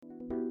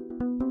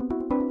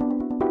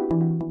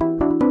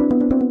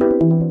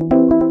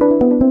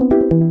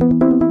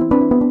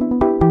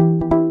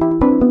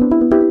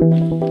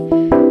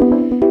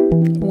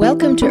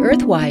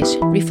Earthwise,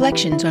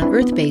 Reflections on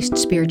Earth-Based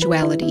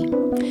Spirituality.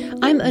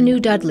 I'm Anu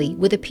Dudley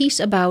with a piece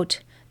about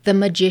the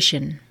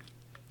Magician.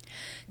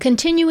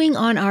 Continuing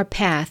on our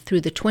path through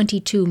the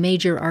 22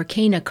 major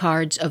arcana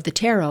cards of the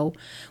tarot,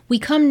 we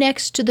come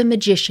next to the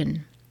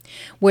Magician,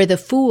 where the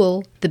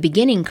Fool, the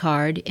beginning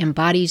card,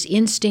 embodies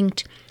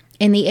instinct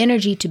and the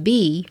energy to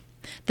be.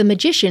 The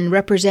Magician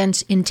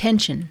represents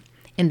intention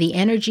and the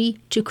energy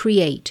to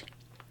create.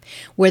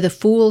 Where the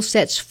Fool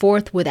sets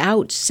forth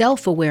without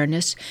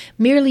self-awareness,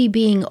 merely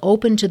being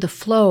open to the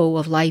flow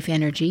of life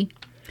energy,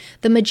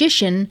 the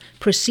Magician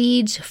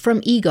proceeds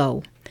from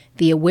ego,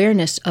 the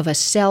awareness of a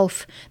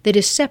self that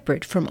is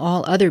separate from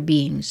all other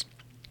beings.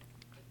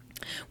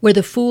 Where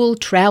the Fool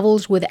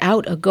travels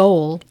without a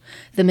goal,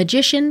 the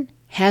Magician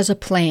has a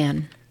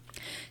plan.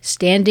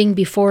 Standing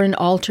before an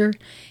altar,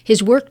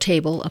 his work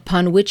table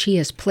upon which he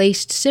has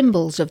placed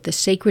symbols of the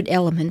sacred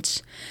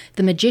elements,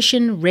 the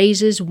Magician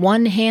raises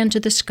one hand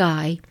to the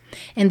sky,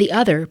 and the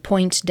other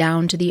points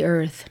down to the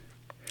earth.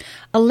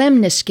 A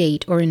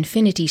lemniscate or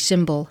infinity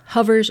symbol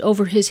hovers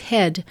over his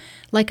head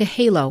like a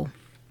halo.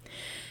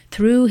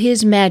 Through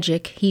his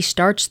magic, he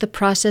starts the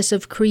process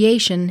of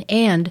creation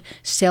and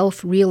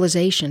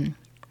self-realization.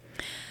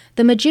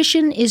 The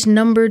Magician is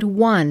numbered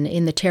 1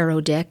 in the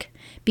tarot deck,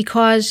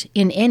 because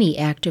in any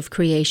act of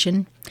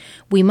creation,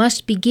 we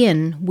must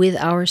begin with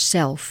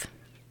ourself.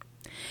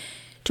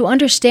 To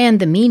understand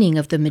the meaning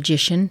of the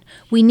Magician,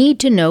 we need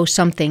to know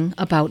something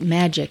about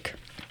magic.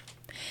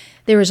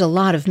 There is a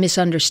lot of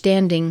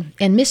misunderstanding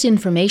and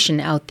misinformation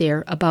out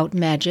there about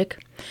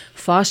magic,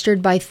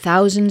 fostered by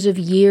thousands of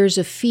years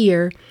of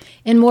fear,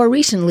 and more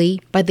recently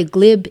by the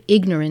glib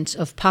ignorance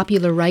of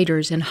popular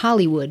writers in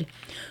Hollywood,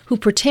 who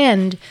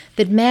pretend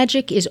that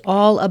magic is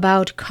all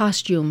about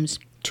costumes,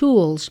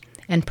 tools,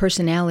 and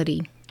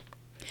personality.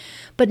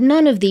 But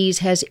none of these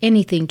has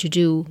anything to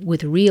do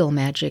with real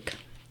magic.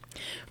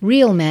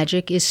 Real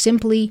magic is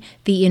simply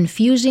the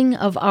infusing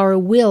of our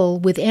will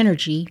with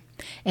energy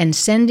and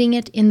sending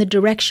it in the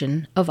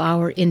direction of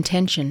our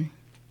intention.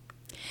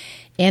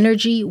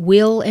 Energy,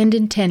 will, and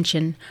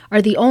intention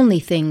are the only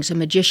things a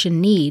magician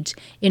needs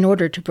in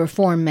order to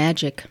perform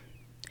magic.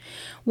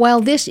 While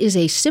this is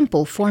a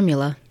simple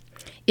formula,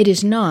 it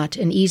is not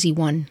an easy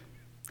one.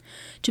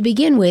 To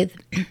begin with,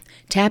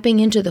 tapping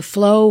into the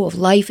flow of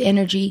life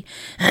energy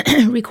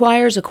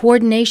requires a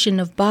coordination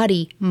of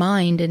body,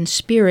 mind, and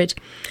spirit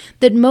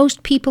that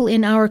most people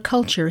in our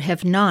culture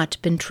have not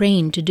been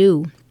trained to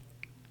do.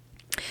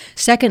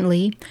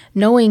 Secondly,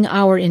 knowing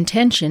our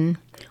intention,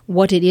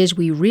 what it is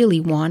we really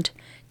want,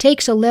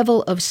 takes a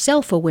level of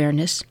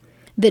self-awareness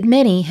that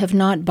many have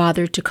not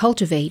bothered to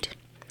cultivate,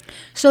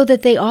 so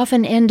that they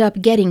often end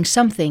up getting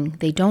something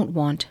they don't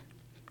want.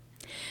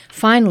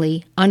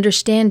 Finally,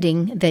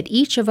 understanding that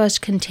each of us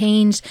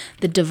contains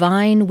the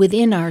divine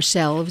within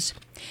ourselves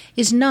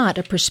is not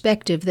a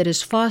perspective that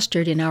is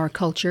fostered in our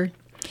culture,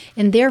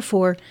 and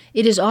therefore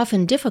it is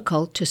often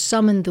difficult to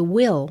summon the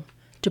will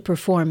to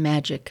perform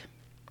magic.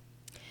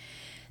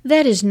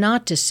 That is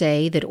not to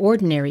say that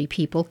ordinary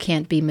people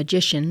can't be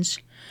magicians,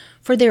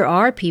 for there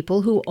are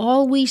people who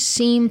always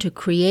seem to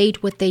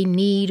create what they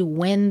need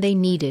when they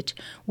need it,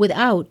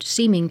 without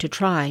seeming to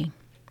try.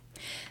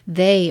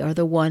 They are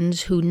the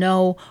ones who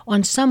know,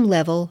 on some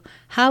level,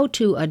 how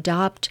to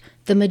adopt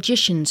the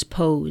magician's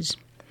pose,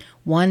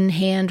 one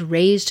hand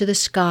raised to the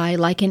sky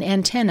like an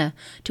antenna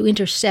to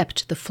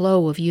intercept the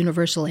flow of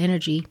universal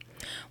energy,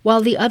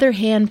 while the other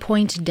hand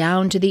points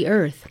down to the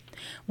earth,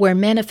 where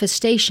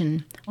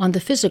manifestation on the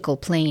physical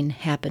plane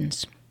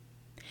happens.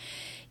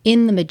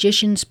 In the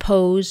magician's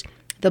pose,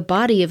 the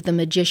body of the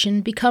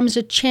magician becomes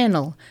a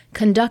channel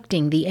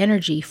conducting the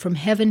energy from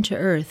heaven to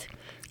earth,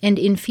 and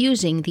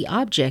infusing the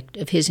object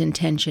of his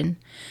intention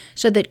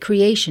so that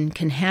creation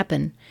can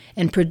happen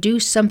and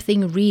produce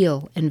something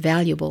real and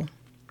valuable.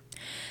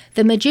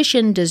 The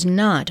magician does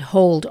not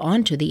hold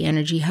onto the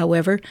energy,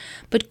 however,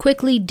 but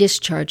quickly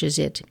discharges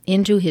it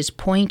into his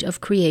point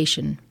of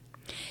creation.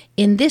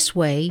 In this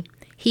way,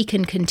 he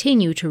can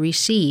continue to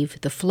receive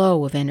the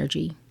flow of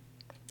energy.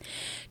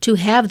 To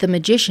have the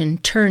magician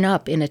turn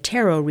up in a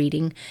tarot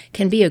reading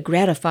can be a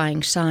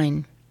gratifying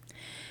sign.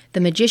 The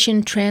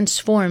magician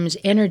transforms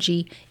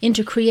energy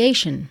into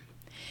creation.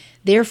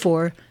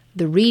 Therefore,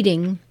 the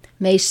reading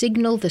may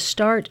signal the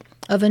start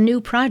of a new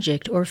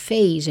project or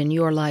phase in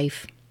your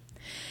life.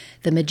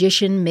 The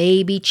magician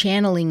may be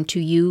channeling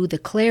to you the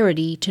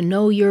clarity to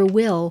know your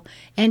will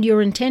and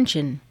your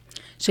intention,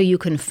 so you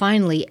can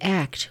finally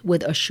act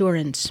with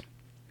assurance.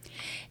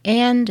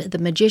 And the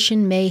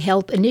magician may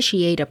help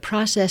initiate a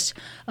process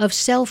of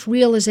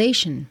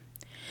self-realization,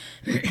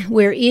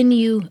 wherein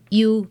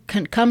you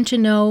can come to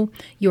know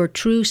your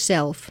true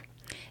self,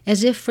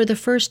 as if for the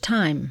first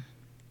time,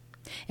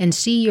 and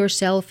see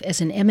yourself as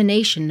an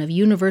emanation of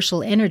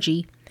universal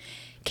energy,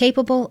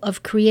 capable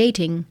of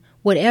creating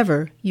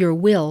whatever your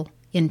will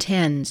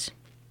intends.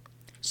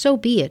 So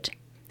be it,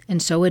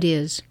 and so it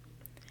is.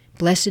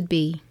 Blessed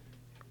be.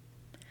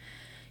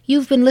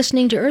 You've been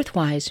listening to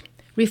Earthwise,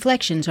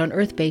 Reflections on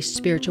Earth-Based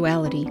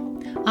Spirituality.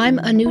 I'm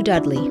Anu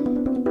Dudley.